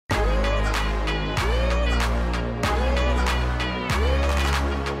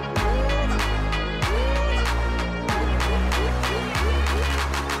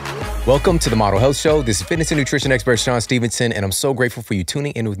Welcome to the Model Health Show. This is fitness and nutrition expert Sean Stevenson, and I'm so grateful for you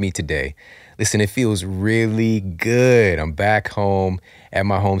tuning in with me today. Listen, it feels really good. I'm back home at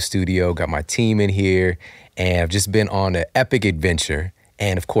my home studio, got my team in here, and I've just been on an epic adventure.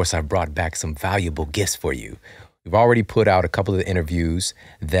 And of course, I've brought back some valuable gifts for you. We've already put out a couple of the interviews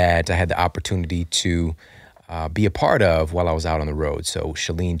that I had the opportunity to be a part of while I was out on the road. So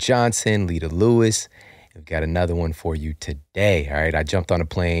Chalene Johnson, Lita Lewis, we've got another one for you today. All right, I jumped on a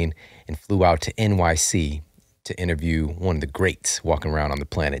plane and flew out to NYC to interview one of the greats walking around on the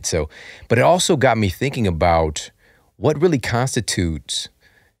planet. But it also got me thinking about what really constitutes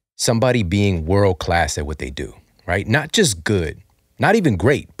somebody being world-class at what they do, right? Not just good, not even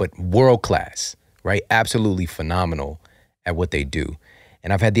great, but world-class, right? Absolutely phenomenal at what they do.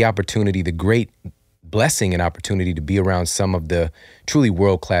 And I've had the opportunity, the great blessing and opportunity to be around some of the truly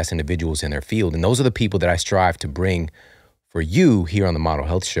world-class individuals in their field. And those are the people that I strive to bring for you here on the Model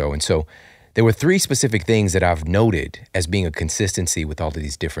Health Show. And so there were three specific things that I've noted as being a consistency with all of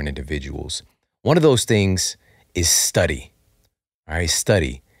these different individuals. One of those things is study, all right?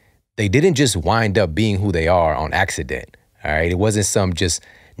 Study. They didn't just wind up being who they are on accident, all right? It wasn't some just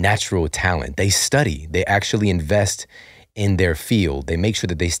natural talent. They study. They actually invest in their field. They make sure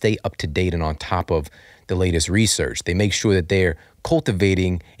that they stay up to date and on top of the latest research. They make sure that they're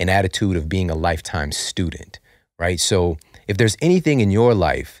cultivating an attitude of being a lifetime student, right? So if there's anything in your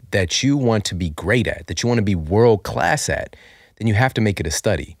life that you want to be great at, that you want to be world class at, then you have to make it a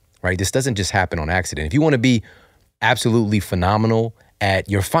study, right? This doesn't just happen on accident. If you want to be absolutely phenomenal at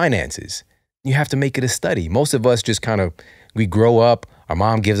your finances, you have to make it a study. Most of us just we grow up, our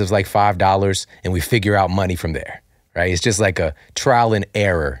mom gives us like $5 and we figure out money from there, right? It's just like a trial and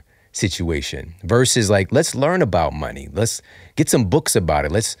error situation versus like, let's learn about money. Let's get some books about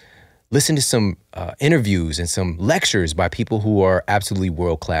it. Let's listen to some interviews and some lectures by people who are absolutely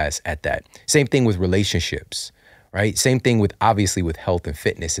world-class at that. Same thing with relationships, right? Same thing with, obviously, with health and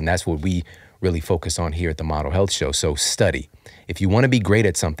fitness. And that's what we really focus on here at the Model Health Show. So study. If you want to be great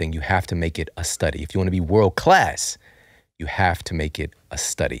at something, you have to make it a study. If you want to be world-class, you have to make it a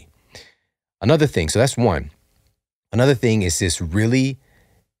study. Another thing, so that's one. Another thing is this really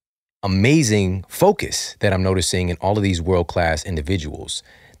amazing focus that I'm noticing in all of these world-class individuals.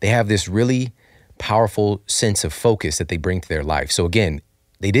 They have this really powerful sense of focus that they bring to their life. So again,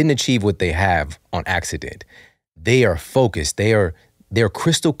 they didn't achieve what they have on accident. They are focused. They're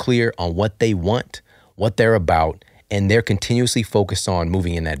crystal clear on what they want, what they're about, and they're continuously focused on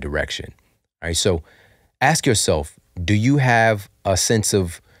moving in that direction. All right. So ask yourself, do you have a sense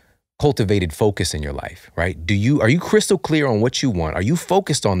of cultivated focus in your life, right? Are you crystal clear on what you want? Are you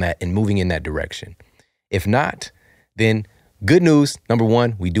focused on that and moving in that direction? If not, then good news. Number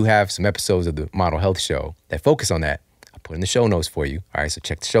one, we do have some episodes of the Model Health Show that focus on that. I'll put in the show notes for you. All right, so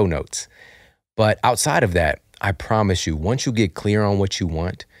check the show notes. But outside of that, I promise you, once you get clear on what you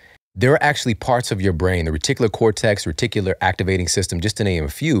want, there are actually parts of your brain, the reticular cortex, reticular activating system, just to name a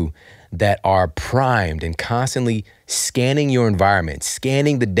few, that are primed and constantly scanning your environment,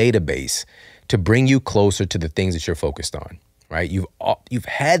 scanning the database to bring you closer to the things that you're focused on, right? You've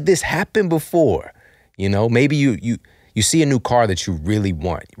had this happen before. You know, maybe you see a new car that you really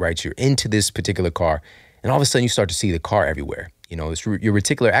want, right? You're into this particular car, and all of a sudden you start to see the car everywhere. You know, your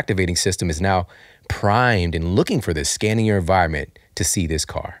reticular activating system is now primed and looking for this, scanning your environment to see this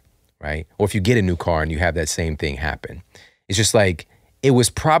car, right? Or if you get a new car and you have that same thing happen, it's just like it was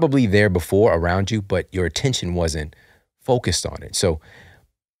probably there before around you, but your attention wasn't focused on it. So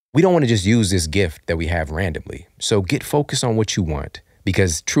we don't want to just use this gift that we have randomly. So get focused on what you want,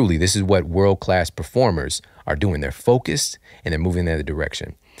 because truly this is what world-class performers are doing. They're focused and they're moving in that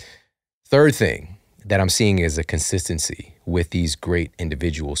direction. Third thing that I'm seeing is a consistency with these great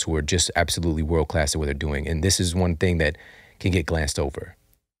individuals who are just absolutely world-class at what they're doing. And this is one thing that can get glanced over.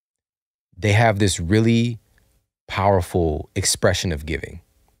 They have this really powerful expression of giving.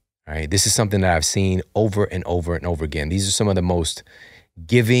 All right. This is something that I've seen over and over and over again. These are some of the most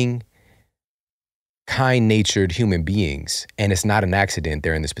giving, kind-natured human beings. And it's not an accident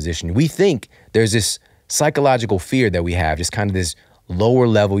they're in this position. We think there's this psychological fear that we have, just kind of this lower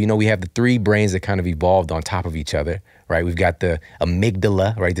level. You know, we have the three brains that kind of evolved on top of each other, right? We've got the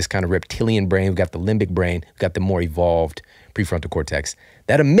amygdala, right? This kind of reptilian brain. We've got the limbic brain. We've got the more evolved prefrontal cortex.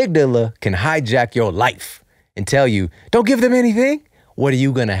 That amygdala can hijack your life and tell you, don't give them anything. What are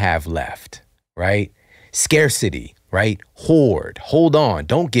you going to have left, right? Scarcity, right? Hoard, hold on,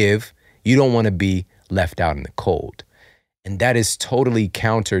 don't give. You don't want to be left out in the cold. And that is totally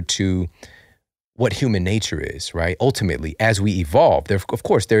counter to what human nature is, right? Ultimately, as we evolve, of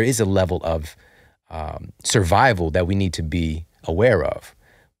course, there is a level of survival that we need to be aware of.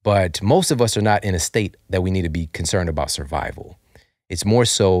 But most of us are not in a state that we need to be concerned about survival. It's more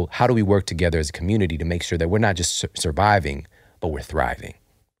so, how do we work together as a community to make sure that we're not just surviving, but we're thriving,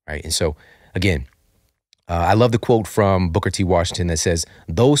 right? And so, again, I love the quote from Booker T. Washington that says,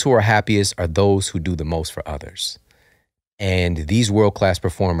 "Those who are happiest are those who do the most for others." And these world-class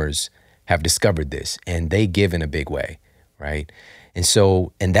performers have discovered this, and they give in a big way, right? And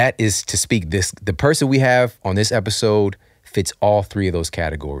so, and that is to speak this, the person we have on this episode fits all three of those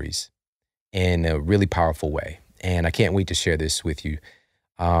categories in a really powerful way. And I can't wait to share this with you.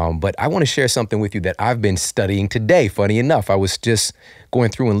 But I want to share something with you that I've been studying today. Funny enough, I was just going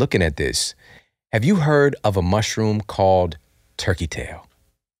through and looking at this. Have you heard of a mushroom called turkey tail?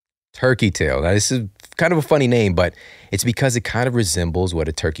 Turkey tail. Now, this is kind of a funny name, but it's because it kind of resembles what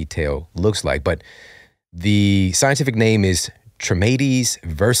a turkey tail looks like. But the scientific name is Trametes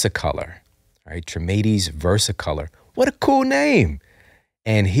versicolor, right? Trametes versicolor. What a cool name.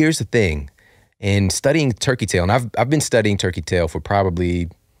 And here's the thing. In studying turkey tail, and I've been studying turkey tail for probably,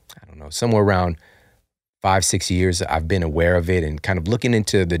 I don't know, somewhere around 5-6 years. I've been aware of it and kind of looking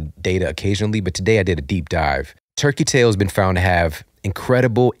into the data occasionally, but today I did a deep dive. Turkey tail has been found to have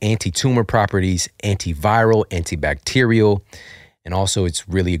incredible anti-tumor properties, antiviral, antibacterial, and also it's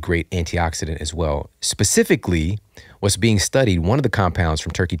really a great antioxidant as well. Specifically, what's being studied, one of the compounds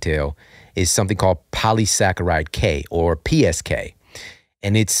from turkey tail is something called polysaccharide K, or PSK.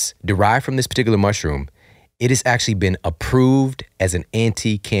 And it's derived from this particular mushroom. It has actually been approved as an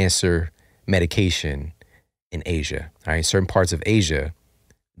anti-cancer medication in Asia, all right? Certain parts of Asia.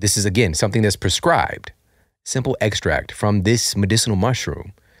 This is, again, something that's prescribed. Simple extract from this medicinal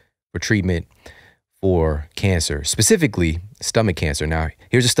mushroom for treatment for cancer, specifically stomach cancer. Now,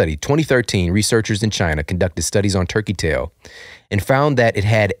 here's a study. 2013, researchers in China conducted studies on turkey tail and found that it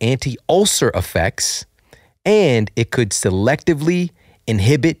had anti-ulcer effects and it could selectively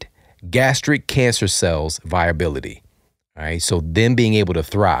inhibit gastric cancer cells viability. All right, so them being able to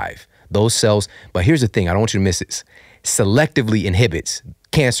thrive, those cells. But here's the thing, I don't want you to miss this. Selectively inhibits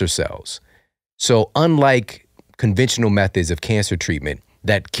cancer cells. So unlike conventional methods of cancer treatment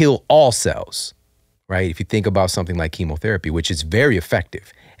that kill all cells, right? If you think about something like chemotherapy, which is very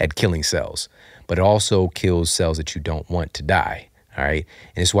effective at killing cells, but it also kills cells that you don't want to die, all right?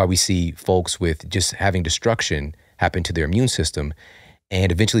 And it's why we see folks with just having destruction happen to their immune system and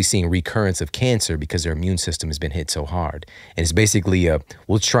eventually seeing recurrence of cancer because their immune system has been hit so hard. And it's basically,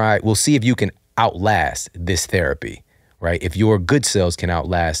 we'll see if you can outlast this therapy, right? If your good cells can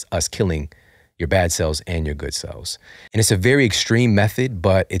outlast us killing your bad cells and your good cells. And it's a very extreme method,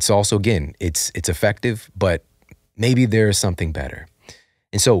 but it's also, again, it's effective, but maybe there's something better.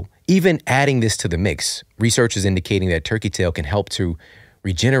 And so even adding this to the mix, research is indicating that turkey tail can help to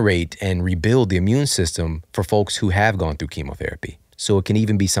regenerate and rebuild the immune system for folks who have gone through chemotherapy. So it can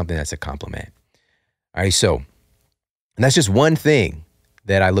even be something that's a complement. All right, so and that's just one thing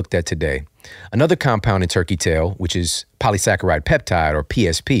that I looked at today. Another compound in turkey tail, which is polysaccharide peptide, or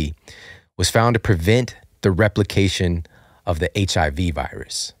PSP, was found to prevent the replication of the HIV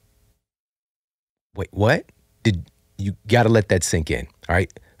virus. Wait, what? You got to let that sink in, all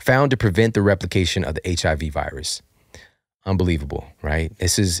right? Found to prevent the replication of the HIV virus. Unbelievable, right?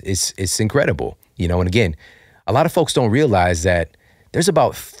 It's incredible, you know. And again, a lot of folks don't realize that there's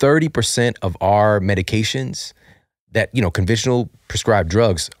about 30% of our medications that, you know, conventional prescribed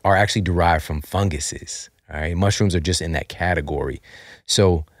drugs are actually derived from funguses, all right? Mushrooms are just in that category.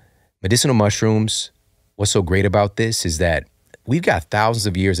 So medicinal mushrooms, what's so great about this is that we've got thousands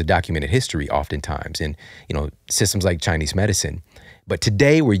of years of documented history oftentimes in, you know, systems like Chinese medicine. But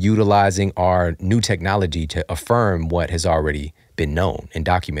today we're utilizing our new technology to affirm what has already been known and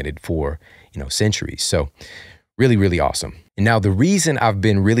documented for, you know, centuries. So really, really awesome. And now the reason I've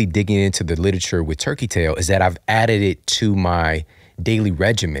been really digging into the literature with turkey tail is that I've added it to my daily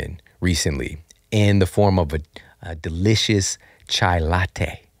regimen recently in the form of a delicious chai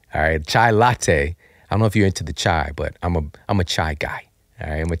latte. All right, chai latte. I don't know if you're into the chai, but I'm a chai guy. All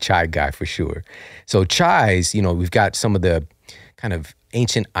right, I'm a chai guy for sure. So chais, you know, we've got some of the kind of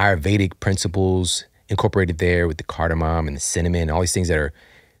ancient Ayurvedic principles incorporated there with the cardamom and the cinnamon, and all these things that are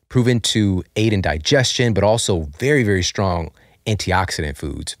proven to aid in digestion, but also very, very strong antioxidant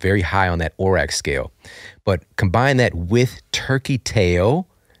foods, very high on that ORAC scale. But combine that with turkey tail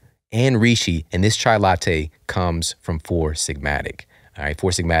and reishi, and this chai latte comes from 4 Sigmatic. All right,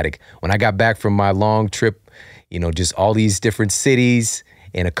 4 Sigmatic. When I got back from my long trip, you know, just all these different cities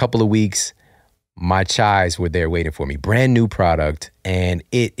in a couple of weeks, my chais were there waiting for me. Brand new product, and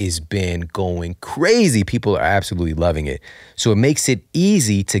it has been going crazy. People are absolutely loving it. So it makes it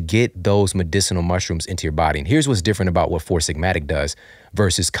easy to get those medicinal mushrooms into your body. And here's what's different about what Four Sigmatic does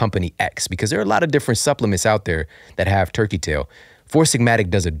versus Company X, because there are a lot of different supplements out there that have turkey tail. Four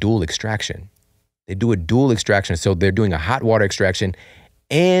Sigmatic does a dual extraction. They do a dual extraction. So they're doing a hot water extraction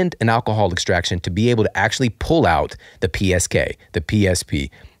and an alcohol extraction to be able to actually pull out the PSK, the PSP,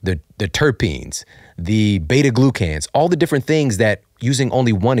 the terpenes, the beta glucans, all the different things that using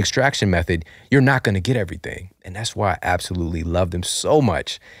only one extraction method, you're not going to get everything. And that's why I absolutely love them so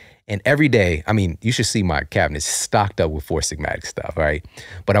much. And every day, I mean, you should see my cabinet stocked up with Four Sigmatic stuff, all right?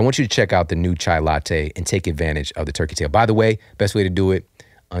 But I want you to check out the new chai latte and take advantage of the turkey tail. By the way, best way to do it,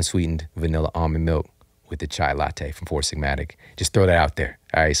 unsweetened vanilla almond milk with the chai latte from Four Sigmatic. Just throw that out there,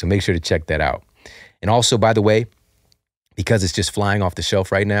 all right? So make sure to check that out. And also, by the way, because it's just flying off the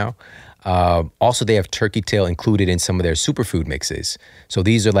shelf right now, also they have turkey tail included in some of their superfood mixes. So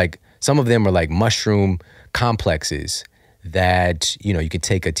these are like, some of them are like mushroom complexes that, you know, you could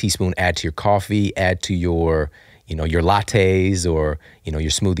take a teaspoon, add to your coffee, add to your, you know, your lattes or, you know,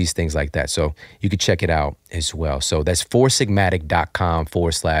 your smoothies, things like that. So you could check it out as well. So that's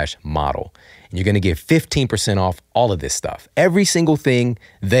foursigmatic.com/model. And you're going to get 15% off all of this stuff. Every single thing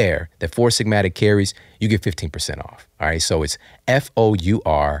there that Four Sigmatic carries, you get 15% off. All right. So it's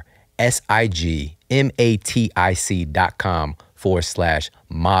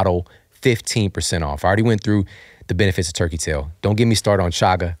foursigmatic.com/model, 15% off. I already went through the benefits of turkey tail. Don't get me started on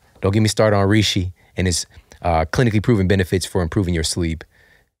chaga. Don't get me started on reishi and its clinically proven benefits for improving your sleep.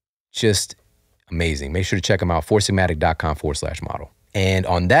 Just amazing. Make sure to check them out, foursigmatic.com/model. And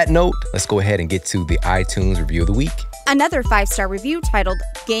on that note, let's go ahead and get to the iTunes review of the week. Another 5-star review titled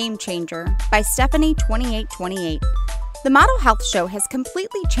Game Changer by Stephanie2828. The Model Health Show has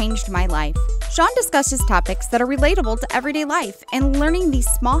completely changed my life. Sean discusses topics that are relatable to everyday life, and learning these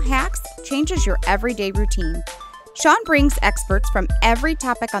small hacks changes your everyday routine. Sean brings experts from every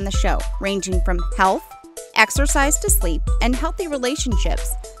topic on the show, ranging from health, exercise to sleep, and healthy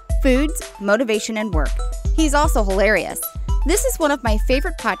relationships, foods, motivation, and work. He's also hilarious. This is one of my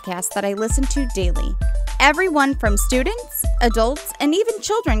favorite podcasts that I listen to daily. Everyone from students, adults, and even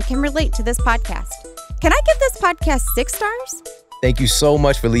children can relate to this podcast. Can I give this podcast 6 stars? Thank you so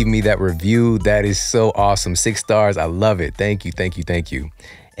much for leaving me that review. That is so awesome. 6 stars. I love it. Thank you, thank you, thank you.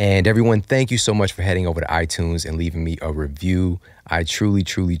 And everyone, thank you so much for heading over to iTunes and leaving me a review. I truly,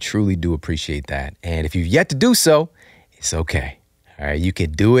 truly, truly do appreciate that. And if you've yet to do so, it's okay. All right, you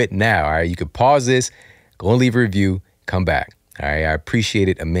can do it now. All right, you can pause this, go and leave a review, come back. All right, I appreciate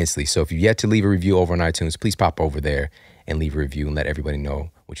it immensely. So if you've yet to leave a review over on iTunes, please pop over there and leave a review and let everybody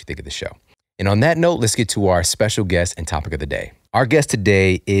know what you think of the show. And on that note, let's get to our special guest and topic of the day. Our guest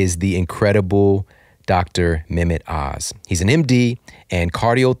today is the incredible Dr. Mehmet Oz. He's an MD and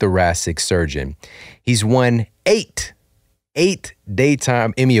cardiothoracic surgeon. He's won eight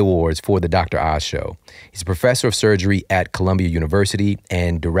Daytime Emmy Awards for the Dr. Oz Show. He's a professor of surgery at Columbia University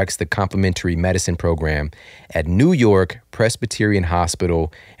and directs the complementary medicine program at New York Presbyterian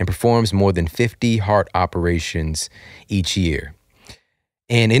Hospital and performs more than 50 heart operations each year.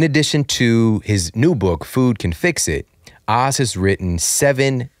 And in addition to his new book, Food Can Fix It, Oz has written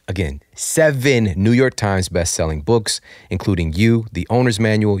 7 New York Times bestselling books, including You, The Owner's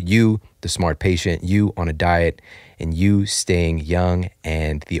Manual, You, The Smart Patient, You on a Diet, and You Staying Young,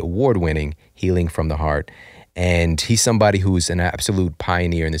 and the award-winning Healing from the Heart. And he's somebody who's an absolute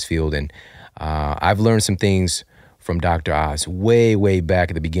pioneer in this field. And I've learned some things from Dr. Oz way, way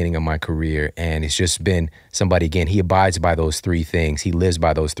back at the beginning of my career. And it's just been somebody, again, he abides by those 3 things. He lives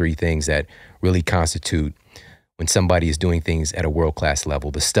by those 3 things that really constitute when somebody is doing things at a world-class level: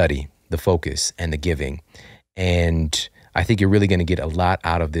 the study, the focus, and the giving. And I think you're really going to get a lot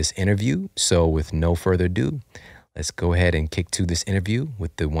out of this interview. So with no further ado, let's go ahead and kick to this interview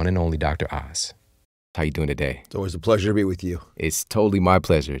with the one and only Dr. Oz. How you doing today? It's always a pleasure to be with you. It's totally my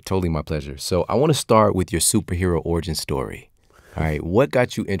pleasure. Totally my pleasure. So I want to start with your superhero origin story. All right. What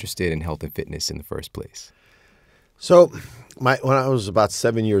got you interested in health and fitness in the first place? So when I was about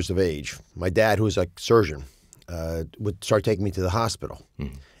 7 years of age, my dad, who was a surgeon, would start taking me to the hospital.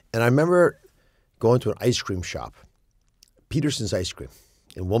 Mm. And I remember going to an ice cream shop, Peterson's Ice Cream,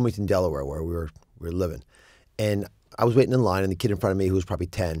 in Wilmington, Delaware, where we were living. And I was waiting in line, and the kid in front of me, who was probably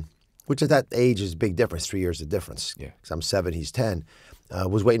 10, which at that age is a big difference, 3 years of difference. Yeah. Because I'm 7, he's 10,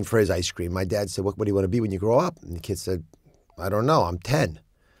 was waiting for his ice cream. My dad said, what do you want to be when you grow up? And the kid said, I don't know, I'm 10.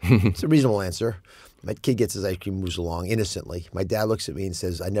 It's a reasonable answer. My kid gets his ice cream, moves along innocently. My dad looks at me and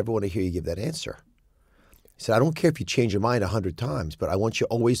says, I never want to hear you give that answer. He said, I don't care if you change your mind 100 times, but I want you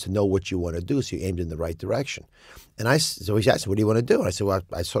always to know what you want to do so you aimed in the right direction. And so he asked, what do you want to do? And I said, well,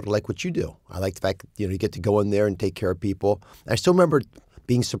 I sort of like what you do. I like the fact that, you get to go in there and take care of people. And I still remember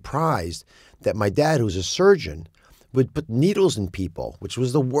being surprised that my dad, who's a surgeon, would put needles in people, which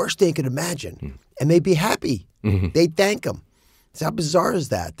was the worst thing you could imagine. And they'd be happy. They'd thank him. So how bizarre is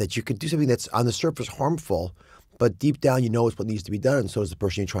that? That you could do something that's on the surface harmful, but deep down you know it's what needs to be done, and so is the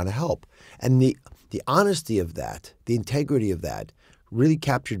person you're trying to help. And the honesty of that, the integrity of that, really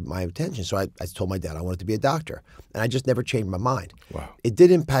captured my attention. So I told my dad I wanted to be a doctor, and I just never changed my mind. Wow. It did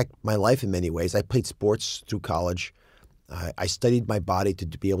impact my life in many ways. I played sports through college. I studied my body to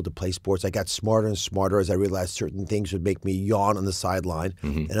be able to play sports. I got smarter and smarter as I realized certain things would make me yawn on the sideline,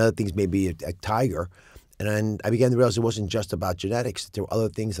 and other things made me a tiger. And then I began to realize it wasn't just about genetics. There were other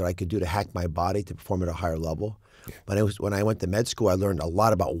things that I could do to hack my body to perform at a higher level. Yeah. When I went to med school, I learned a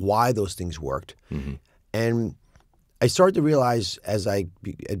lot about why those things worked. And I started to realize as I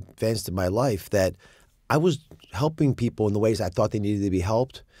advanced in my life that I was helping people in the ways I thought they needed to be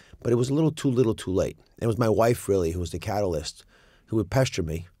helped, but it was a little too late. And it was my wife, really, who was the catalyst, who would pester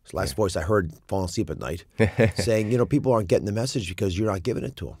me. It's the last voice I heard falling asleep at night, saying, people aren't getting the message because you're not giving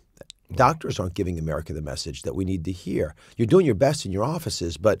it to them. Doctors aren't giving America the message that we need to hear. You're doing your best in your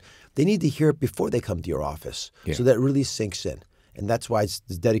offices, but they need to hear it before they come to your office so that it really sinks in. And that's why it's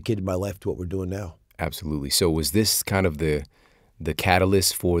dedicated my life to what we're doing now. Absolutely. So was this kind of the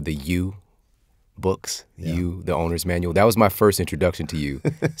catalyst for the You books, You, the owner's manual? That was my first introduction to you.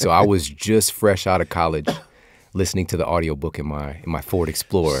 So I was just fresh out of college listening to the audiobook in my Ford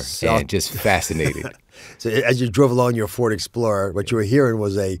Explorer and just fascinated. So as you drove along your Ford Explorer, what you were hearing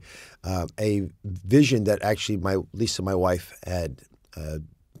was a vision that actually Lisa, my wife, had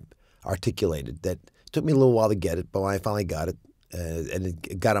articulated. That took me a little while to get it, but when I finally got it, and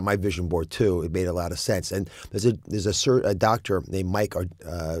it got on my vision board too, it made a lot of sense. And there's a doctor named Mike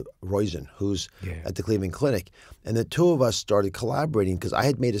Roizen who's at the Cleveland Clinic, and the two of us started collaborating because I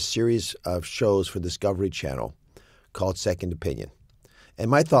had made a series of shows for Discovery Channel called Second Opinion. And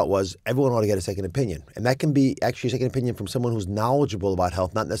my thought was everyone ought to get a second opinion. And that can be actually a second opinion from someone who's knowledgeable about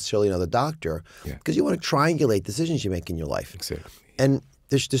health, not necessarily another doctor, because you want to triangulate decisions you make in your life. Exactly. And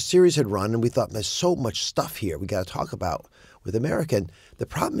this series had run, and we thought there's so much stuff here we got to talk about with America. And the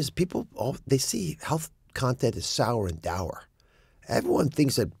problem is people, they see health content as sour and dour. Everyone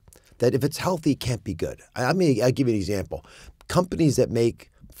thinks that if it's healthy, it can't be good. I'll give you an example. Companies that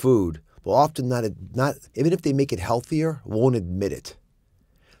make food will often not even if they make it healthier, won't admit it.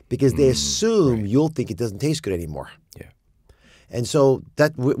 Because they assume you'll think it doesn't taste good anymore. Yeah. And so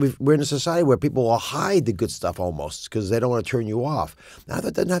we're in a society where people will hide the good stuff almost because they don't want to turn you off. Now,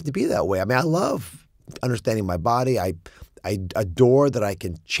 that doesn't have to be that way. I mean, I love understanding my body. I adore that I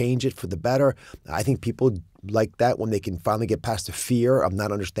can change it for the better. I think people like that when they can finally get past the fear of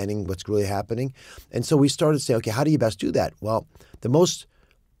not understanding what's really happening. And so we started to say, okay, how do you best do that? Well, the most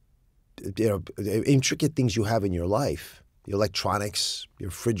intricate things you have in your life, your electronics, your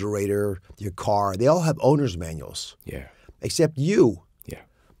refrigerator, your car, they all have owner's manuals. Yeah. Except you. Yeah.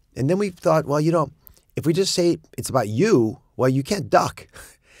 And then we thought, well, if we just say it's about you, well, you can't duck.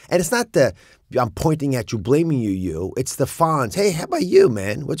 And it's not I'm pointing at you, blaming you. It's the fonts. Hey, how about you,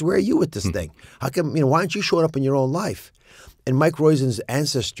 man? Where are you with this thing? How come, why aren't you showing up in your own life? And Mike Roizen's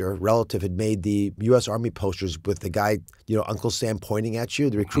ancestor, relative, had made the U.S. Army posters with the guy, Uncle Sam pointing at you,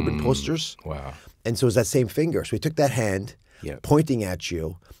 the recruitment posters. Wow. And so it was that same finger. So we took that hand, pointing at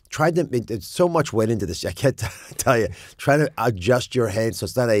you, tried to, so much went into this, I can't tell you, trying to adjust your hand so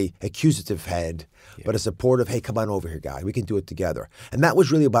it's not a accusative hand, but a supportive, hey, come on over here, guy. We can do it together. And that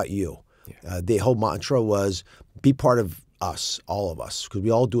was really about you. Yeah. The whole mantra was be part of us, all of us, because we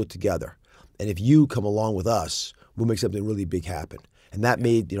all do it together. And if you come along with us, we'll make something really big happen. And that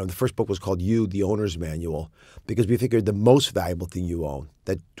made, the first book was called You, the Owner's Manual, because we figured the most valuable thing you own,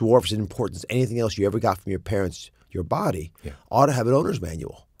 that dwarfs in importance anything else you ever got from your parents, your body, ought to have an owner's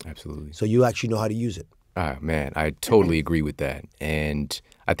manual. Absolutely. So you actually know how to use it. Man, I totally agree with that. And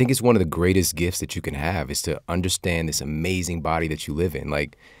I think it's one of the greatest gifts that you can have is to understand this amazing body that you live in.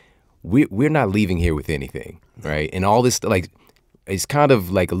 Like, we're not leaving here with anything, right? And all this, it's kind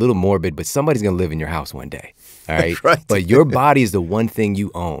of like a little morbid, but somebody's going to live in your house one day, all right? Right. But your body is the one thing you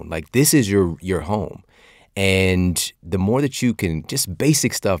own. Like, this is your home. And the more that you can, just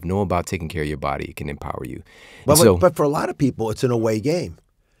basic stuff, know about taking care of your body, it can empower you. But for a lot of people, it's an away game,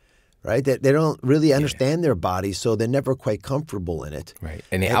 right? They don't really understand their bodies, so they're never quite comfortable in it. Right.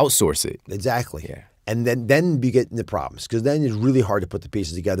 And they outsource it. Exactly. Yeah. And then you get into problems because then it's really hard to put the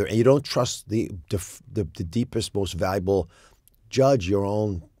pieces together, and you don't trust the deepest, most valuable judge, your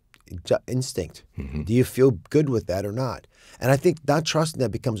own instinct. Do you feel good with that or not? And I think not trusting that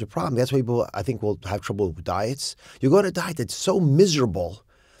becomes a problem. That's why people, I think, will have trouble with diets. You go on a diet that's so miserable,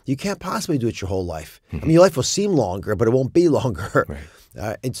 you can't possibly do it your whole life. I mean, your life will seem longer, but it won't be longer.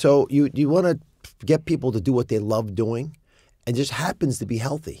 Right. And so you want to get people to do what they love doing, and just happens to be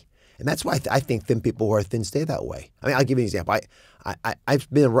healthy. And that's why I think thin people who are thin stay that way. I mean, I'll give you an example. I've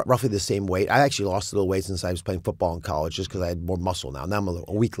been roughly the same weight. I actually lost a little weight since I was playing football in college, just because I had more muscle now. Now I'm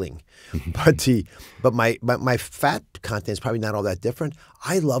a weakling. But my fat content is probably not all that different.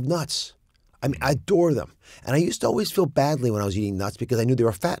 I love nuts. I mean, I adore them. And I used to always feel badly when I was eating nuts because I knew they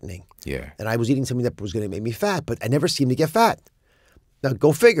were fattening. Yeah. And I was eating something that was going to make me fat, but I never seemed to get fat. Now,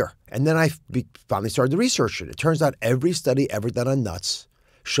 go figure. And then I finally started to research it. It turns out every study ever done on nuts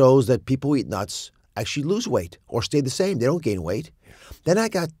shows that people who eat nuts actually lose weight or stay the same. They don't gain weight. Then I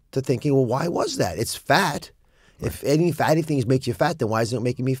got to thinking, well, why was that? It's fat. If any fatty things make you fat, then why isn't it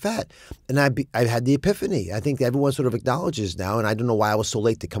making me fat? And I had the epiphany. I think everyone sort of acknowledges now, and I don't know why I was so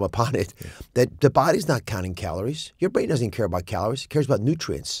late to come upon it, that the body's not counting calories. Your brain doesn't care about calories. It cares about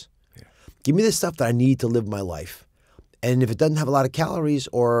nutrients. Give me the stuff that I need to live my life. And if it doesn't have a lot of calories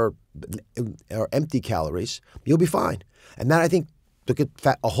or empty calories, you'll be fine. And that, I think, look at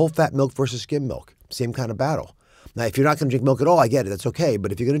a whole fat milk versus skim milk. Same kind of battle. Now, if you're not going to drink milk at all, I get it. That's okay.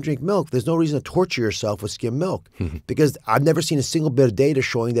 But if you're going to drink milk, there's no reason to torture yourself with skim milk because I've never seen a single bit of data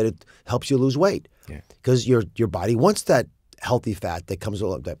showing that it helps you lose weight because your body wants that healthy fat that comes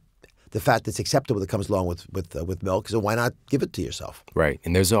along, the fat that's acceptable that comes along with milk. So why not give it to yourself? Right.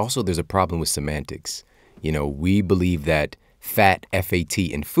 And there's a problem with semantics. You know, we believe that fat,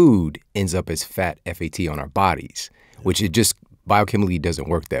 F-A-T, in food ends up as fat, F-A-T, on our bodies, which it just biochemically doesn't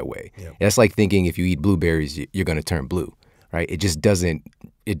work that way. That's like thinking if you eat blueberries, you're going to turn blue, right? It just doesn't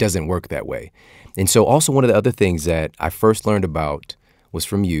work that way. And so also one of the other things that I first learned about was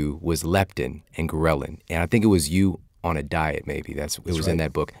from you was leptin and ghrelin. And I think it was you on a diet, maybe. It was in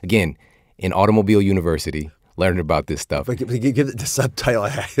that book. Again, in Automobile University, learning about this stuff. But give it the subtitle.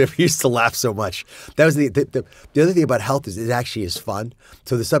 I used to laugh so much. That was the other thing about health is it actually is fun.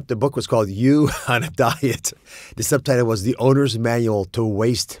 So the book was called You on a Diet. The subtitle was The Owner's Manual to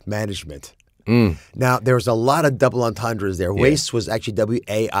Waste Management. Now, there's a lot of double entendres there. Waste was actually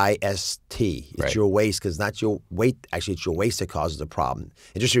W-A-I-S-T. It's your waist because not your weight. Actually, it's your waist that causes the problem.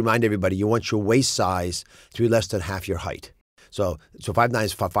 And just to remind everybody, you want your waist size to be less than half your height. So 5'9"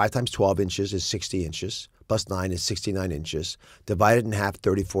 is 5 times 12 inches is 60 inches. Plus 9 is 69 inches. Divided in half,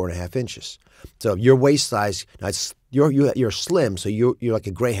 34.5 inches. So your waist size, now you're slim, so you're like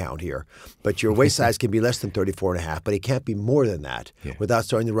a greyhound here. But your waist size can be less than 34.5, but it can't be more than that without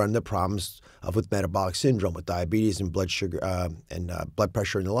starting to run into problems with metabolic syndrome, with diabetes and blood sugar and blood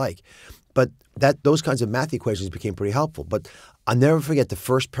pressure and the like. But those kinds of math equations became pretty helpful. But I'll never forget the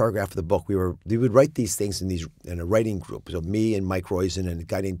first paragraph of the book. We would write these things in a writing group. So me and Mike Roizen and a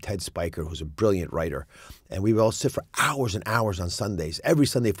guy named Ted Spiker, who's a brilliant writer. And we would all sit for hours and hours on Sundays. Every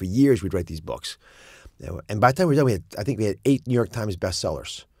Sunday for years, we'd write these books. And by the time we were done, I think we had 8 New York Times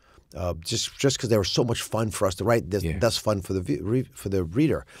bestsellers. Just because they were so much fun for us to write. Thus fun for the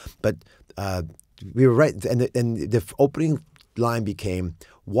reader. But we were right, and the opening line became,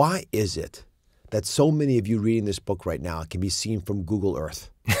 why is it that so many of you reading this book right now can be seen from Google Earth?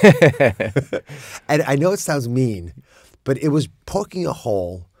 And I know it sounds mean, but it was poking a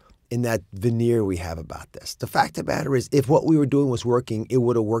hole in that veneer we have about this. The fact of the matter is, if what we were doing was working, it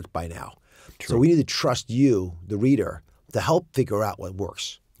would have worked by now. True. So we need to trust you, the reader, to help figure out what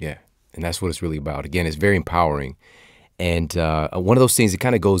works. Yeah, and that's what it's really about. Again, it's very empowering. And one of those things, it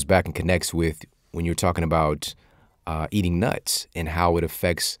kind of goes back and connects with when you're talking about eating nuts and how it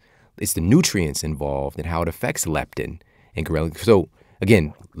affects, it's the nutrients involved and how it affects leptin and ghrelin. So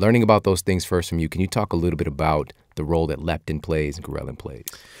again, learning about those things first from you, can you talk a little bit about the role that leptin plays and ghrelin plays?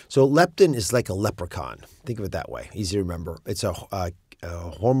 So leptin is like a leprechaun. Think of it that way. Easy to remember. It's a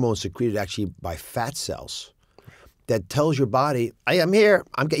hormone secreted actually by fat cells that tells your body, hey, I'm here.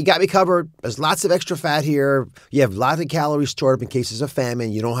 You got me covered. There's lots of extra fat here. You have lots of calories stored up in cases of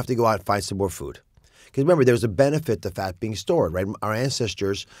famine. You don't have to go out and find some more food. Because remember, there's a benefit to fat being stored, right? Our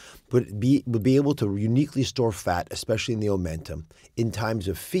ancestors would be able to uniquely store fat, especially in the omentum, in times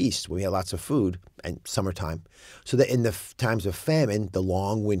of feast when we had lots of food and summertime, so that in the times of famine, the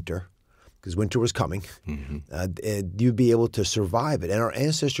long winter, because winter was coming, you'd be able to survive it. And our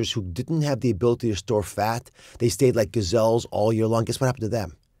ancestors who didn't have the ability to store fat, they stayed like gazelles all year long. Guess what happened to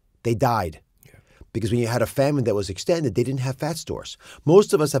them? They died. Because when you had a famine that was extended, they didn't have fat stores.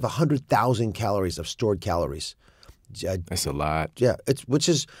 Most of us have 100,000 calories of stored calories. That's a lot. Yeah,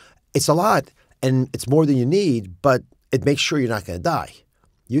 it's a lot, and it's more than you need, but it makes sure you're not going to die.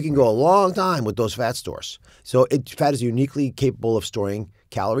 You can go a long time with those fat stores. So fat is uniquely capable of storing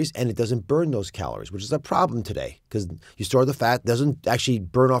calories, and it doesn't burn those calories, which is a problem today because you store the fat, doesn't actually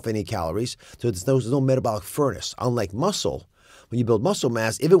burn off any calories, so there's no metabolic furnace. Unlike muscle, when you build muscle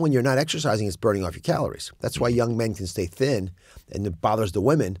mass, even when you're not exercising, it's burning off your calories. That's why young men can stay thin, and it bothers the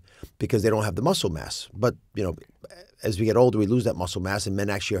women because they don't have the muscle mass. But, as we get older, we lose that muscle mass, and men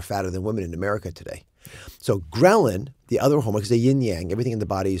actually are fatter than women in America today. So ghrelin, the other hormone, because they're yin-yang, everything in the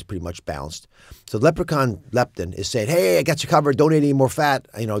body is pretty much balanced. So leptin is saying, hey, I got you covered, don't eat any more fat,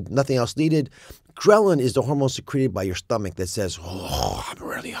 nothing else needed. Ghrelin is the hormone secreted by your stomach that says, oh, I'm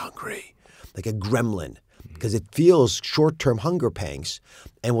really hungry, like a gremlin, because it feels short-term hunger pangs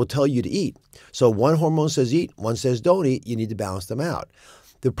and will tell you to eat. So one hormone says eat, one says don't eat, you need to balance them out.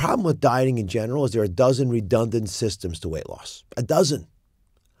 The problem with dieting in general is there are a dozen redundant systems to weight loss. A dozen.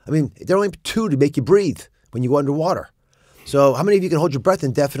 There are only 2 to make you breathe when you go underwater. So how many of you can hold your breath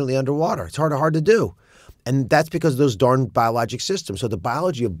indefinitely underwater? It's hard to do. And that's because of those darn biologic systems. So the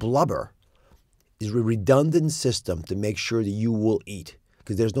biology of blubber is a redundant system to make sure that you will eat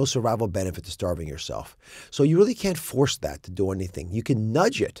because there's no survival benefit to starving yourself. So you really can't force that to do anything. You can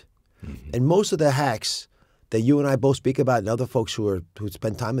nudge it. Mm-hmm. And most of the hacks that you and I both speak about and other folks who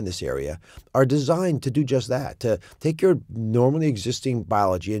spend time in this area are designed to do just that, to take your normally existing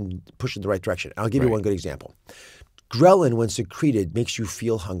biology and push it in the right direction. I'll give you one good example. Ghrelin, when secreted, makes you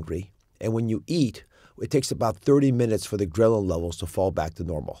feel hungry. And when you eat, it takes about 30 minutes for the ghrelin levels to fall back to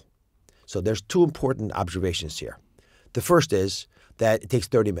normal. So there's 2 important observations here. The first is that it takes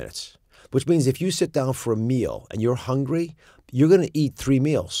 30 minutes, which means if you sit down for a meal and you're hungry, you're going to eat 3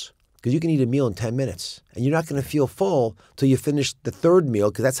 meals. Because you can eat a meal in 10 minutes, and you're not going to feel full till you finish the 3rd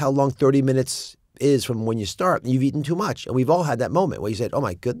meal, because that's how long 30 minutes is from when you start, and you've eaten too much. And we've all had that moment where you said, oh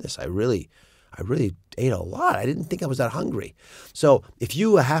my goodness, I really ate a lot. I didn't think I was that hungry. So if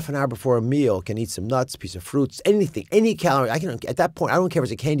you, a half an hour before a meal, can eat some nuts, piece of fruits, anything, any calorie, at that point, I don't care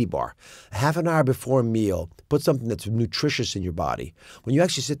if it's a candy bar. A half an hour before a meal, put something that's nutritious in your body. When you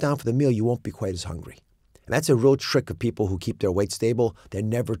actually sit down for the meal, you won't be quite as hungry. And that's a real trick of people who keep their weight stable. They're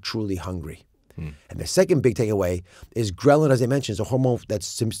never truly hungry. And the second big takeaway is ghrelin, as I mentioned, is a hormone that's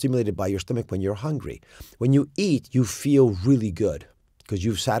stimulated by your stomach when you're hungry. When you eat, you feel really good because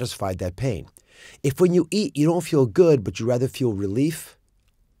you've satisfied that pain. If when you eat, you don't feel good, but you rather feel relief,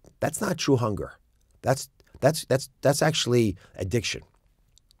 that's not true hunger. That's actually addiction.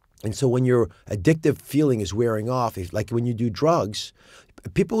 And so when your addictive feeling is wearing off, like when you do drugs,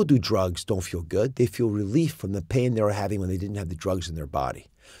 people who do drugs don't feel good. They feel relief from the pain they were having when they didn't have the drugs in their body.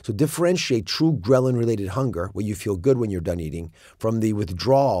 So differentiate true ghrelin-related hunger, where you feel good when you're done eating, from the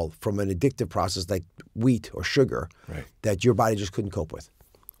withdrawal from an addictive process like wheat or sugar that your body just couldn't cope with.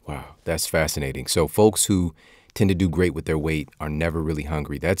 Wow, that's fascinating. So folks who tend to do great with their weight are never really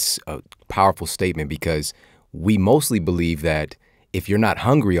hungry. That's a powerful statement because we mostly believe that if you're not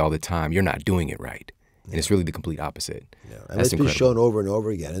hungry all the time, you're not doing it right. And it's really the complete opposite. Yeah. And it's been shown over and over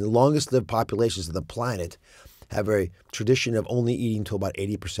again. And the longest lived populations of the planet have a tradition of only eating to about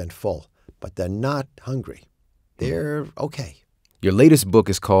 80% full. But they're not hungry. They're okay. Your latest book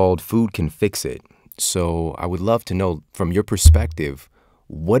is called Food Can Fix It. So I would love to know, from your perspective,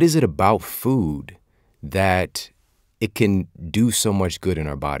 what is it about food that it can do so much good in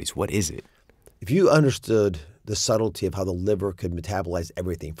our bodies? What is it? If you understood the subtlety of how the liver could metabolize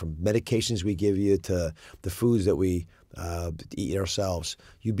everything from medications we give you to the foods that we eat ourselves,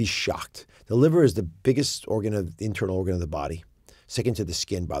 you'd be shocked. The liver is the biggest internal organ of the body. Second to the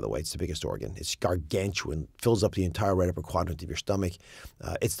skin, by the way, it's the biggest organ. It's gargantuan, fills up the entire right upper quadrant of your stomach.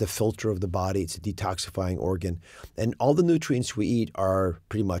 It's the filter of the body. It's a detoxifying organ. And all the nutrients we eat are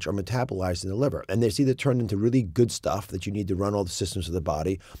metabolized in the liver. And it's either turned into really good stuff that you need to run all the systems of the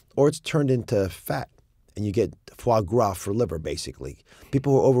body, or it's turned into fat. And you get foie gras for liver, basically.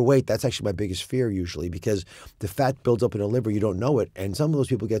 People who are overweight, that's actually my biggest fear usually, because the fat builds up in the liver, you don't know it, and some of those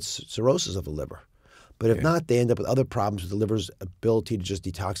people get cirrhosis of the liver. But if not, they end up with other problems with the liver's ability to just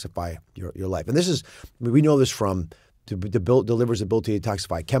detoxify your life. And this is, we know this from the liver's ability to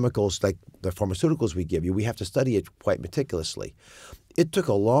detoxify chemicals like the pharmaceuticals we give you. We have to study it quite meticulously. It took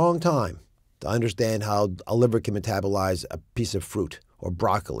a long time to understand how a liver can metabolize a piece of fruit or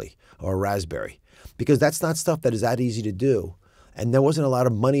broccoli or a raspberry, because that's not stuff that is that easy to do. And there wasn't a lot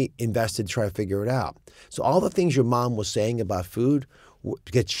of money invested to try to figure it out. So all the things your mom was saying about food,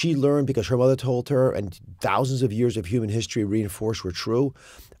 because she learned because her mother told her and thousands of years of human history reinforced were true,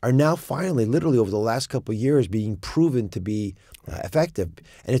 are now finally, literally over the last couple of years, being proven to be effective.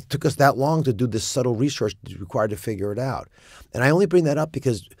 And it took us that long to do this subtle research required to figure it out. And I only bring that up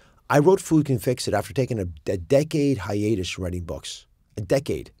because I wrote Food Can Fix It after taking a decade hiatus from writing books. a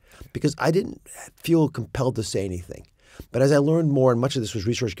decade, because I didn't feel compelled to say anything. But as I learned more, and much of this was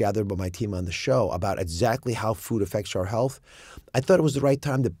research gathered by my team on the show about exactly how food affects our health, I thought it was the right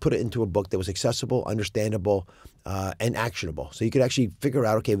time to put it into a book that was accessible, understandable, and actionable. So you could actually figure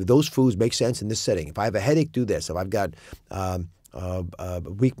out, okay, those foods make sense in this setting. If I have a headache, do this. If I've got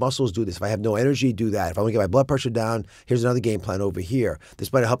weak muscles, do this. If I have no energy, do that. If I want to get my blood pressure down, here's another game plan over here.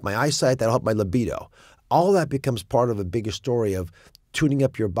 This might help my eyesight, that'll help my libido. All that becomes part of a bigger story of tuning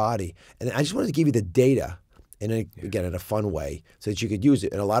up your body. And I just wanted to give you the data, and again, in a fun way, so that you could use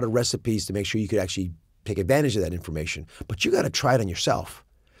it, and a lot of recipes to make sure you could actually take advantage of that information. But you got to try it on yourself.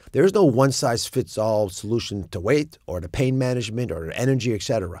 There is no one-size-fits-all solution to weight or to pain management or to energy, et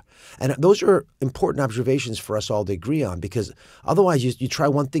cetera. And those are important observations for us all to agree on, because otherwise you try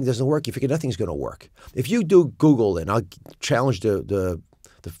one thing, doesn't work, you figure nothing's going to work. If you do Google, and I'll challenge the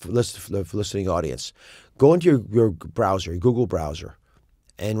listening audience, go into your browser, your Google browser,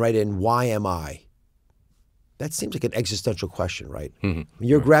 and write in, why am I? That seems like an existential question, right? Mm-hmm.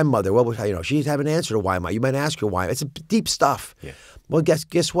 Your grandmother, well, she'd have an answer to why am I. You might ask her why. It's deep stuff. Yeah. Well,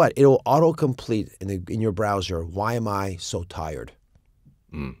 guess what? It'll autocomplete in your browser. Why am I so tired?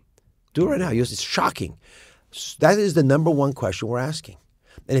 Do it right now. It's shocking. That is the number one question we're asking.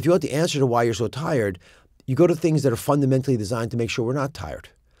 And if you want the answer to why you're so tired, you go to things that are fundamentally designed to make sure we're not tired.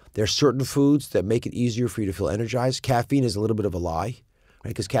 There are certain foods that make it easier for you to feel energized. Caffeine is a little bit of a lie. Right?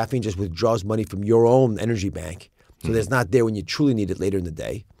 Because caffeine just withdraws money from your own energy bank. So that's not there when you truly need it later in the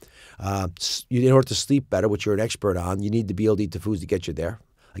day. In order to sleep better, which you're an expert on, you need to be able to eat the foods to get you there.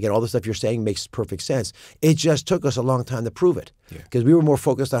 Again, all the stuff you're saying makes perfect sense. It just took us a long time to prove it. Because we were more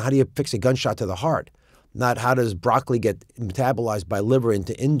focused on how do you fix a gunshot to the heart, not how does broccoli get metabolized by liver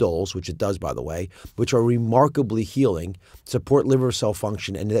into indoles, which it does, by the way, which are remarkably healing, support liver cell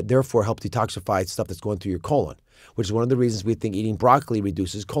function, and therefore help detoxify stuff that's going through your colon, which is one of the reasons we think eating broccoli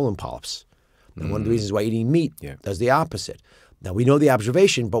reduces colon polyps. And one of the reasons why eating meat does the opposite. Now, we know the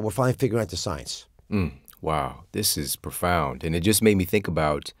observation, but we're finally figuring out the science. Wow, this is profound. And it just made me think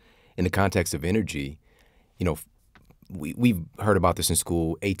about, in the context of energy, we've heard about this in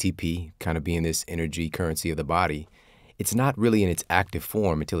school, ATP kind of being this energy currency of the body. It's not really in its active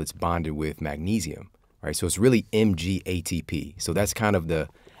form until it's bonded with magnesium, right? So it's really MgATP. So that's kind of the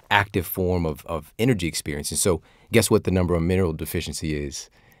active form of energy experience. And so guess what the number one mineral deficiency is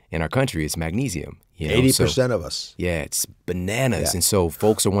in our country? It's magnesium. 80% of us. Yeah, it's bananas. And so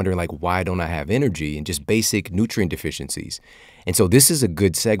folks are wondering, like, why don't I have energy? And just basic nutrient deficiencies. And so this is a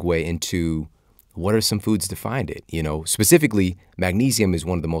good segue into what are some foods to find it? Specifically, magnesium is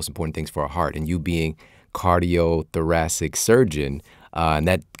one of the most important things for our heart. And you being cardiothoracic surgeon, and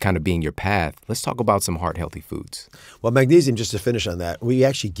that kind of being your path, let's talk about some heart-healthy foods. Well, magnesium, just to finish on that, we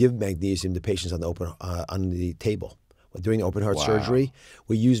actually give magnesium to patients on the table. During open heart surgery,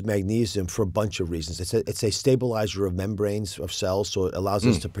 we use magnesium for a bunch of reasons. It's a stabilizer of membranes of cells, so it allows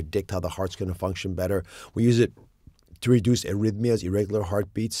us to predict how the heart's going to function better. We use it to reduce arrhythmias, irregular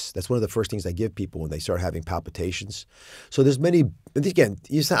heartbeats. That's one of the first things I give people when they start having palpitations. So there's many, again,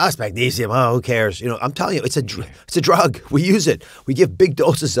 you say, it's magnesium, who cares? I'm telling you, it's a drug. We use it. We give big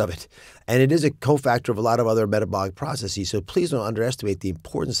doses of it. And it is a cofactor of a lot of other metabolic processes. So please don't underestimate the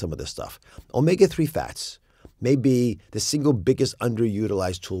importance of some of this stuff. Omega-3 fats may be the single biggest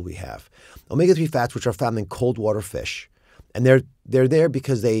underutilized tool we have. Omega-3 fats, which are found in cold water fish, and they're there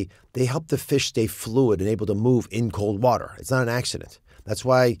because they help the fish stay fluid and able to move in cold water. It's not an accident. That's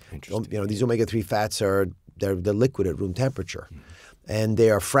why these omega-3 fats they're liquid at room temperature, and they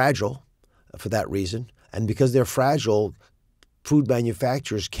are fragile for that reason. And because they're fragile, food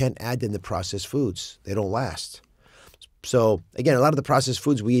manufacturers can't add them to processed foods. They don't last. So again, a lot of the processed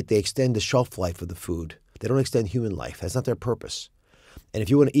foods we eat, they extend the shelf life of the food. They don't extend human life. That's not their purpose. And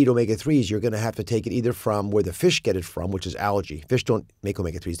if you want to eat omega-3s, you're going to have to take it either from where the fish get it from, which is algae. Fish don't make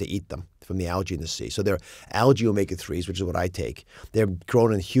omega-3s. They eat them from the algae in the sea. So they're algae omega-3s, which is what I take. They're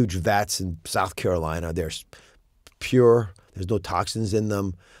grown in huge vats in South Carolina. They're pure. There's no toxins in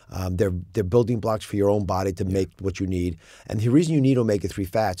them. They're building blocks for your own body to make what you need. And the reason you need omega-3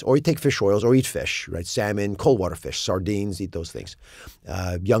 fats, or you take fish oils, or eat fish, right? Salmon, cold water fish, sardines, eat those things.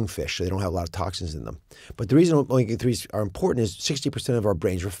 Young fish, so they don't have a lot of toxins in them. But the reason omega-3s are important is 60% of our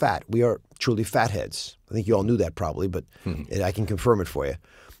brains are fat. We are truly fatheads. I think you all knew that probably, but I can confirm it for you.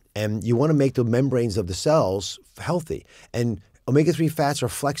 And you want to make the membranes of the cells healthy. And omega-3 fats are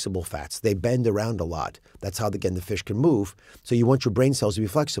flexible fats. They bend around a lot. That's how, again, the fish can move. So you want your brain cells to be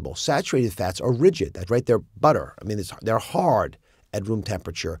flexible. Saturated fats are rigid. That's right. They're butter. I mean, they're hard at room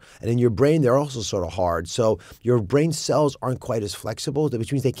temperature. And in your brain, they're also sort of hard. So your brain cells aren't quite as flexible,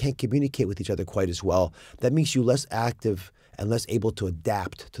 which means they can't communicate with each other quite as well. That makes you less active and less able to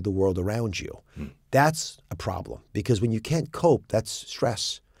adapt to the world around you. That's a problem, because when you can't cope, that's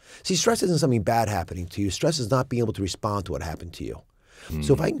stress. See, stress isn't something bad happening to you. Stress is not being able to respond to what happened to you.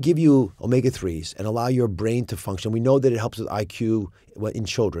 So if I can give you omega-3s and allow your brain to function, we know that it helps with IQ in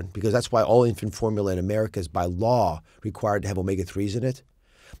children, because that's why all infant formula in America is by law required to have omega-3s in it.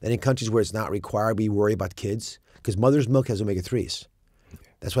 And in countries where it's not required, we worry about kids, because mother's milk has omega-3s.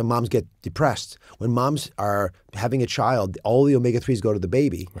 That's why moms get depressed. When moms are having a child, all the omega-3s go to the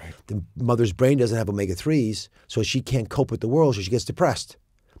baby. Right. The mother's brain doesn't have omega-3s, so she can't cope with the world, so she gets depressed.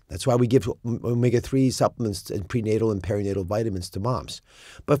 That's why we give omega-3 supplements and prenatal and perinatal vitamins to moms.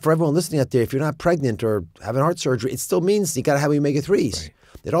 But for everyone listening out there, if you're not pregnant or having heart surgery, it still means you got to have omega-3s. Right.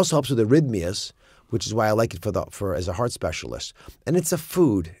 It also helps with arrhythmias, which is why I like it for as a heart specialist. And it's a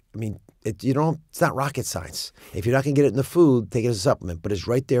food. I mean, it's not rocket science. If you're not going to get it in the food, take it as a supplement. But it's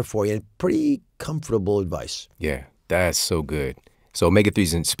right there for you, and pretty comfortable advice. Yeah, that's so good. So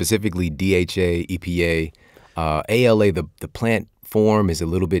omega-3s, and specifically DHA, EPA, ALA, the plant form is a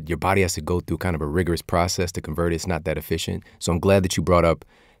little bit, your body has to go through kind of a rigorous process to convert it. It's not that efficient. So I'm glad that you brought up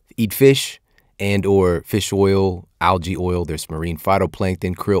eat fish and or fish oil, algae oil. There's marine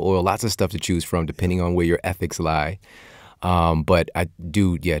phytoplankton, krill oil, lots of stuff to choose from depending on where your ethics lie. But I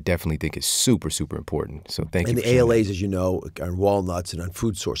do, definitely think it's super, super important. So thank you. And the ALAs, as you know, are in walnuts and on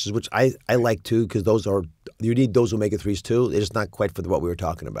food sources, which I like too, because you need those omega-3s too. It's just not quite for what we were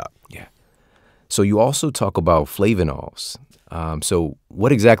talking about. Yeah. So you also talk about flavonols. So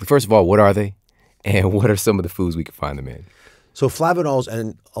what exactly, first of all, what are they? And what are some of the foods we can find them in? So flavonols,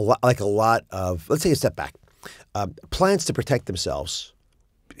 and a lot of, let's take a step back. Plants, to protect themselves,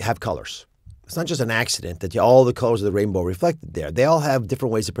 have colors. It's not just an accident that all the colors of the rainbow are reflected there. They all have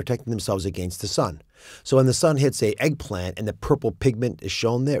different ways of protecting themselves against the sun. So when the sun hits an eggplant and the purple pigment is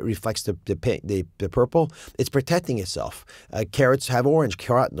shown there, it reflects the purple, it's protecting itself. Carrots have orange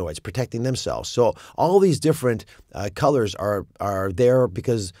carotenoids protecting themselves. So all these different colors are there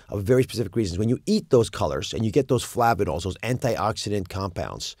because of very specific reasons. When you eat those colors and you get those flavonols, those antioxidant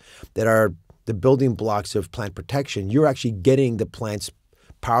compounds that are the building blocks of plant protection, you're actually getting the plant's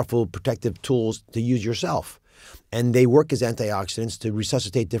powerful protective tools to use yourself. And they work as antioxidants to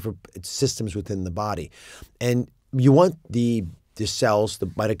resuscitate different systems within the body. And you want the cells, the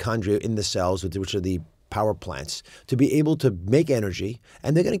mitochondria in the cells, which are the power plants, to be able to make energy,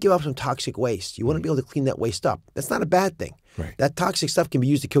 and they're going to give up some toxic waste. You want to be able to clean that waste up. That's not a bad thing. Right. That toxic stuff can be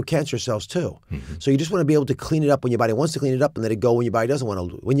used to kill cancer cells too. So you just want to be able to clean it up when your body wants to clean it up and let it go when your body doesn't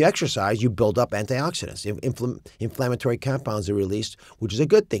want to. When you exercise, you build up antioxidants. Inflammatory compounds are released, which is a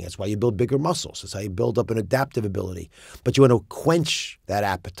good thing. That's why you build bigger muscles. That's how you build up an adaptive ability. But you want to quench that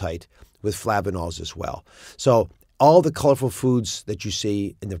appetite with flavonols as well. So all the colorful foods that you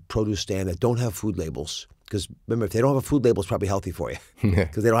see in the produce stand that don't have food labels, because remember, if they don't have a food label, it's probably healthy for you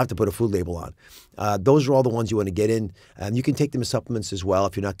because they don't have to put a food label on. Those are all the ones you want to get in. And you can take them as supplements as well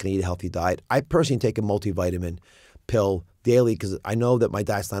if you're not going to eat a healthy diet. I personally take a multivitamin pill daily because I know that my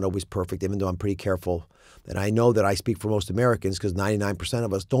diet's not always perfect, even though I'm pretty careful. And I know that I speak for most Americans because 99%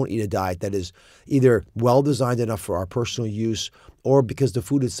 of us don't eat a diet that is either well-designed enough for our personal use or because the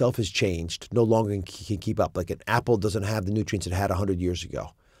food itself has changed, no longer can keep up. Like an apple doesn't have the nutrients it had 100 years ago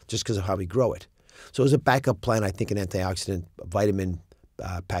just because of how we grow it. So as a backup plan, I think an antioxidant vitamin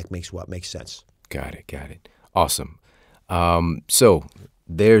pack makes sense. Got it. Awesome. So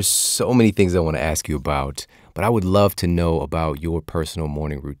there's so many things I want to ask you about, but I would love to know about your personal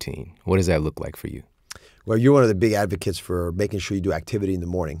morning routine. What does that look like for you? Well, you're one of the big advocates for making sure you do activity in the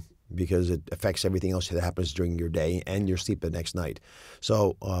morning because it affects everything else that happens during your day and your sleep the next night.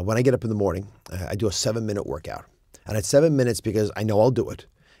 So when I get up in the morning, I do a 7-minute workout. And it's 7 minutes because I know I'll do it.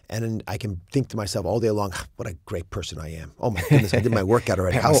 And then I can think to myself all day long, what a great person I am. Oh my goodness, I did my workout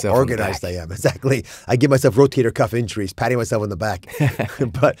already. How organized I am. Exactly. I give myself rotator cuff injuries, patting myself on the back.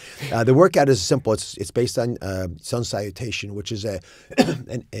 But the workout is simple. It's based on sun salutation, which is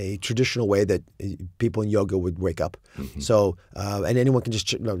a traditional way that people in yoga would wake up. So, and anyone can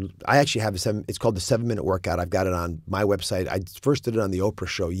just, I actually have it's called the 7-minute workout. I've got it on my website. I first did it on the Oprah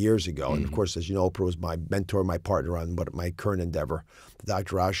show years ago. And of course, as you know, Oprah was my mentor, my partner on my current endeavor, the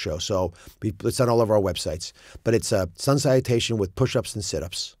Dr. Oz show. So it's on all of our websites. But it's a sun salutation with push-ups and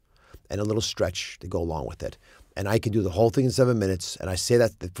sit-ups and a little stretch to go along with it. And I can do the whole thing in 7 minutes. And I say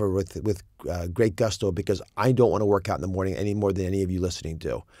that with great gusto because I don't want to work out in the morning any more than any of you listening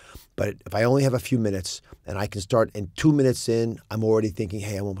do. But if I only have a few minutes and I can start, and 2 minutes in, I'm already thinking,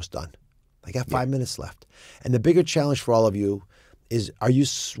 hey, I'm almost done. I got 5 minutes left. And the bigger challenge for all of you is, are you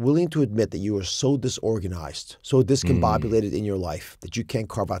willing to admit that you are so disorganized, so discombobulated in your life that you can't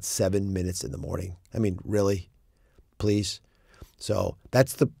carve out 7 minutes in the morning? I mean, really? please. So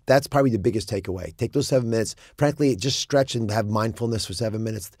that's probably the biggest takeaway. Take those 7 minutes. Frankly, just stretch and have mindfulness for 7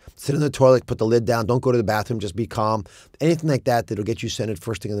 minutes. Sit in the toilet, put the lid down. Don't go to the bathroom. Just be calm. Anything like that that'll get you centered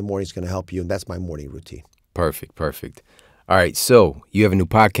first thing in the morning is going to help you. And that's my morning routine. Perfect. All right. So you have a new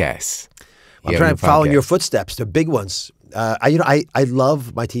podcast. I'm trying to follow in your footsteps. They're big ones. I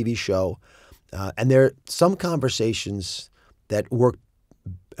love my TV show. And there are some conversations that work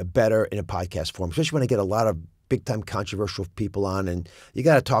better in a podcast form, especially when I get a lot of big-time controversial people on, and you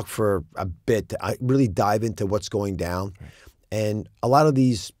got to talk for a bit to really dive into what's going down. Right. And a lot of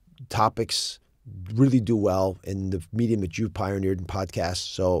these topics really do well in the medium that you've pioneered in podcasts.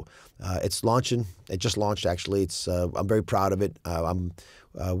 So it's launching. It just launched, actually. I'm very proud of it. I'm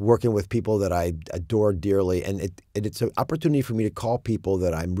working with people that I adore dearly, and it's an opportunity for me to call people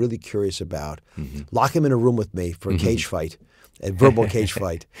that I'm really curious about, lock them in a room with me for a cage fight, a verbal cage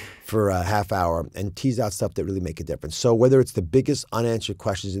fight for a half hour, and tease out stuff that really make a difference. So whether it's the biggest unanswered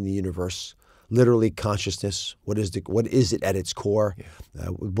questions in the universe, literally consciousness, what is it at its core? Yeah.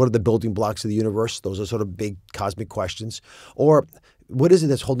 What are the building blocks of the universe? Those are sort of big cosmic questions. Or what is it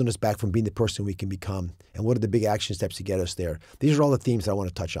that's holding us back from being the person we can become? And what are the big action steps to get us there? These are all the themes that I want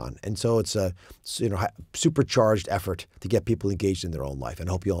to touch on. And so it's a supercharged effort to get people engaged in their own life. And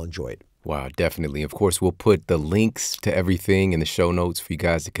I hope you all enjoy it. Wow, definitely. Of course, we'll put the links to everything in the show notes for you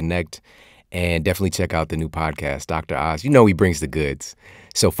guys to connect. And definitely check out the new podcast, Dr. Oz. He brings the goods.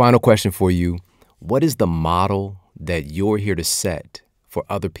 So final question for you. What is the model that you're here to set for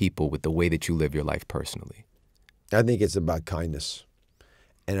other people with the way that you live your life personally? I think it's about kindness.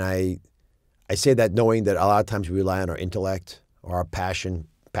 And I say that knowing that a lot of times we rely on our intellect or our passion.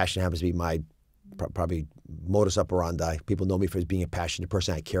 Passion happens to be my probably modus operandi. People know me for being a passionate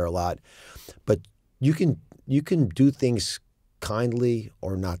person. I care a lot. But you can do things kindly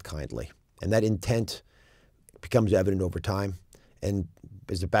or not kindly. And that intent becomes evident over time. And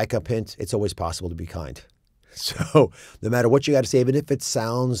as a backup hint, it's always possible to be kind. So no matter what you got to say, even if it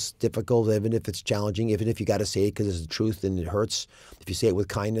sounds difficult, even if it's challenging, even if you got to say it because it's the truth and it hurts, if you say it with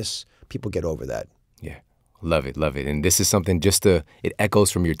kindness, people get over that. Yeah. Love it. And this is something it echoes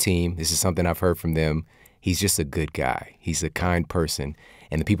from your team. This is something I've heard from them. He's just a good guy. He's a kind person.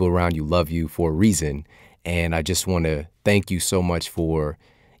 And the people around you love you for a reason. And I just want to thank you so much for,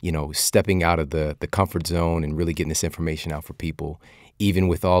 stepping out of the comfort zone and really getting this information out for people, even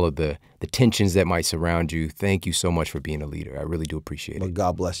with all of the tensions that might surround you. Thank you so much for being a leader. I really do appreciate it. Well,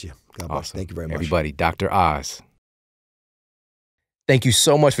 God bless you. God bless. Awesome. Thank you very much. Everybody, Dr. Oz. Thank you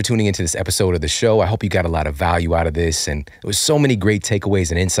so much for tuning into this episode of the show. I hope you got a lot of value out of this. And there was so many great takeaways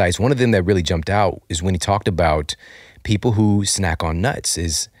and insights. One of them that really jumped out is when he talked about people who snack on nuts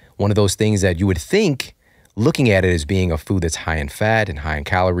is one of those things that you would think, looking at it as being a food that's high in fat and high in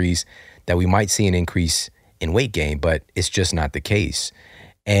calories, that we might see an increase in weight gain, but it's just not the case.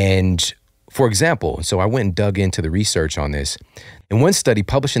 And for example, so I went and dug into the research on this. And one study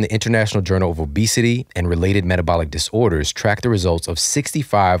published in the International Journal of Obesity and Related Metabolic Disorders tracked the results of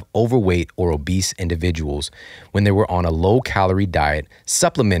 65 overweight or obese individuals when they were on a low-calorie diet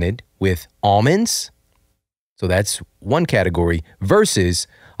supplemented with almonds, so that's one category, versus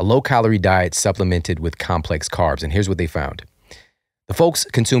a low-calorie diet supplemented with complex carbs. And here's what they found. The folks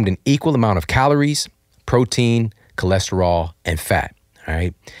consumed an equal amount of calories, protein, cholesterol, and fat. All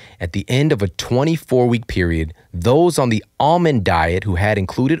right. At the end of a 24-week period, those on the almond diet who had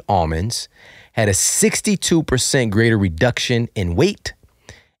included almonds had a 62% greater reduction in weight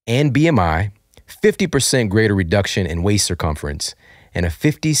and BMI, 50% greater reduction in waist circumference, and a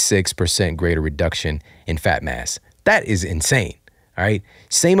 56% greater reduction in fat mass. That is insane. All right.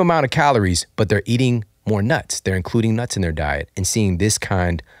 Same amount of calories, but they're eating more nuts. They're including nuts in their diet and seeing this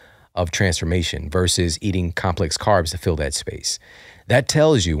kind of transformation versus eating complex carbs to fill that space. That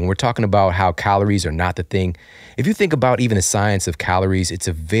tells you, when we're talking about how calories are not the thing, if you think about even the science of calories, it's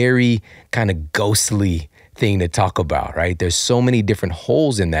a very kind of ghostly thing to talk about, right? There's so many different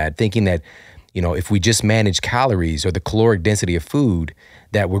holes in that, thinking that, if we just manage calories or the caloric density of food,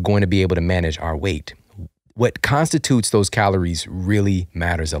 that we're going to be able to manage our weight. What constitutes those calories really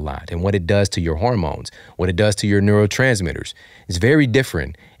matters a lot, and what it does to your hormones, what it does to your neurotransmitters is very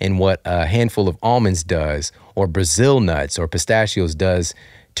different in what a handful of almonds does, or Brazil nuts or pistachios does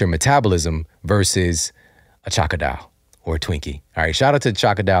to your metabolism versus a Chocodile or a Twinkie. All right, shout out to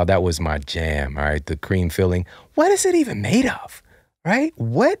Chocodile. That was my jam. All right, the cream filling. What is it even made of? Right?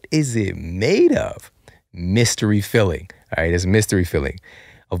 What is it made of? Mystery filling. All right, it's mystery filling.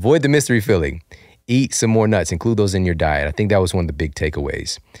 Avoid the mystery filling. Eat some more nuts. Include those in your diet. I think that was one of the big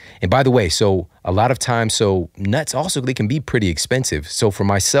takeaways. And by the way, so a lot of times, so nuts also, they can be pretty expensive. So for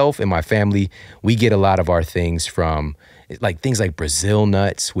myself and my family, we get a lot of our things from things like Brazil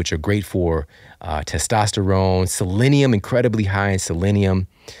nuts, which are great for testosterone, selenium, incredibly high in selenium.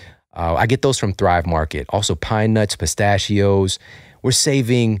 I get those from Thrive Market. Also pine nuts, pistachios. We're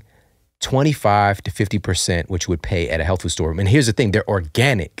saving 25 to 50%, which you would pay at a health food store. And here's the thing, they're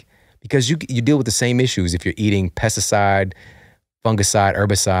organic because you deal with the same issues if you're eating pesticide, fungicide,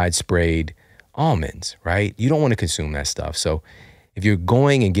 herbicide sprayed almonds, right? You don't want to consume that stuff. So if you're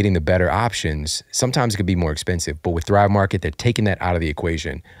going and getting the better options, sometimes it could be more expensive. But with Thrive Market, they're taking that out of the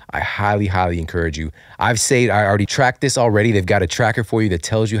equation. I highly, highly encourage you. I already tracked this already. They've got a tracker for you that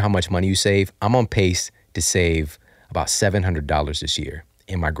tells you how much money you save. I'm on pace to save about $700 this year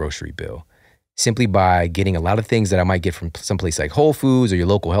in my grocery bill, simply by getting a lot of things that I might get from someplace like Whole Foods or your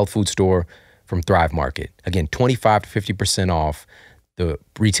local health food store from Thrive Market. Again, 25 to 50% off the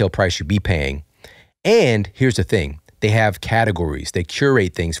retail price you'd be paying. And here's the thing, they have categories. They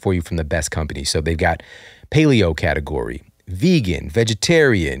curate things for you from the best companies. So they've got paleo category, vegan,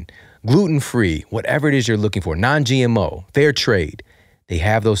 vegetarian, gluten-free, whatever it is you're looking for, non-GMO, fair trade. They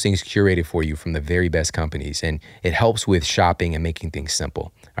have those things curated for you from the very best companies, and it helps with shopping and making things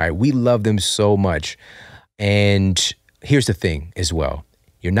simple. All right, we love them so much. And here's the thing as well.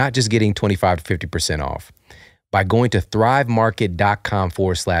 You're not just getting 25 to 50% off. By going to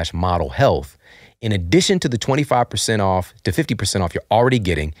thrivemarket.com/model health, in addition to the 25% off to 50% off you're already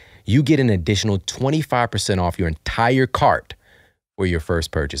getting, you get an additional 25% off your entire cart for your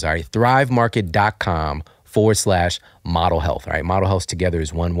first purchase. All right, thrivemarket.com/model health. All right, model health together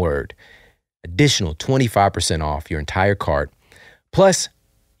is one word. Additional 25% off your entire cart. Plus,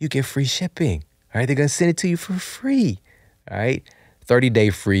 you get free shipping. All right, they're going to send it to you for free. All right, 30-day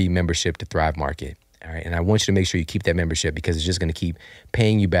free membership to Thrive Market. All right, and I want you to make sure you keep that membership because it's just going to keep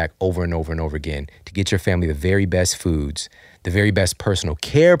paying you back over and over and over again to get your family the very best foods, the very best personal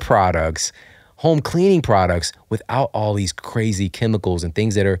care products, home cleaning products without all these crazy chemicals and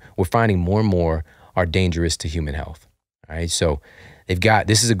things that we're finding more and more are dangerous to human health. All right, so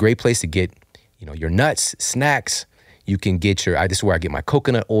this is a great place to get, your nuts, snacks. You can get this is where I get my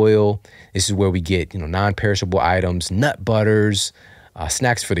coconut oil. This is where we get, non-perishable items, nut butters,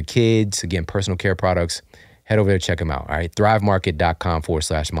 snacks for the kids, again, personal care products. Head over there, check them out. All right,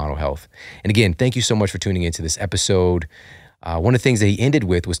 thrivemarket.com/model health. And again, thank you so much for tuning into this episode. One of the things that he ended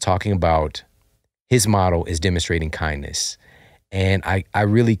with was talking about his model is demonstrating kindness. And I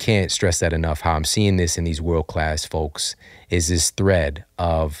really can't stress that enough, how I'm seeing this in these world-class folks is this thread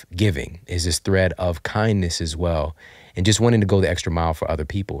of giving, is this thread of kindness as well, and just wanting to go the extra mile for other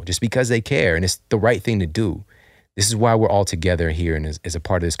people just because they care, and it's the right thing to do. This is why we're all together here and as a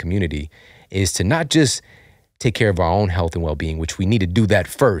part of this community, is to not just take care of our own health and well-being, which we need to do that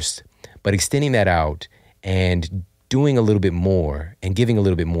first, but extending that out and doing a little bit more and giving a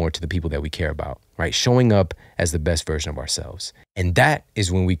little bit more to the people that we care about, right? Showing up as the best version of ourselves. And that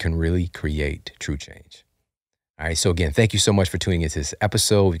is when we can really create true change. All right, so again, thank you so much for tuning into this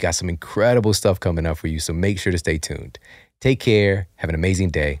episode. We've got some incredible stuff coming up for you, so make sure to stay tuned. Take care, have an amazing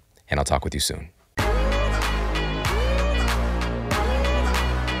day, and I'll talk with you soon.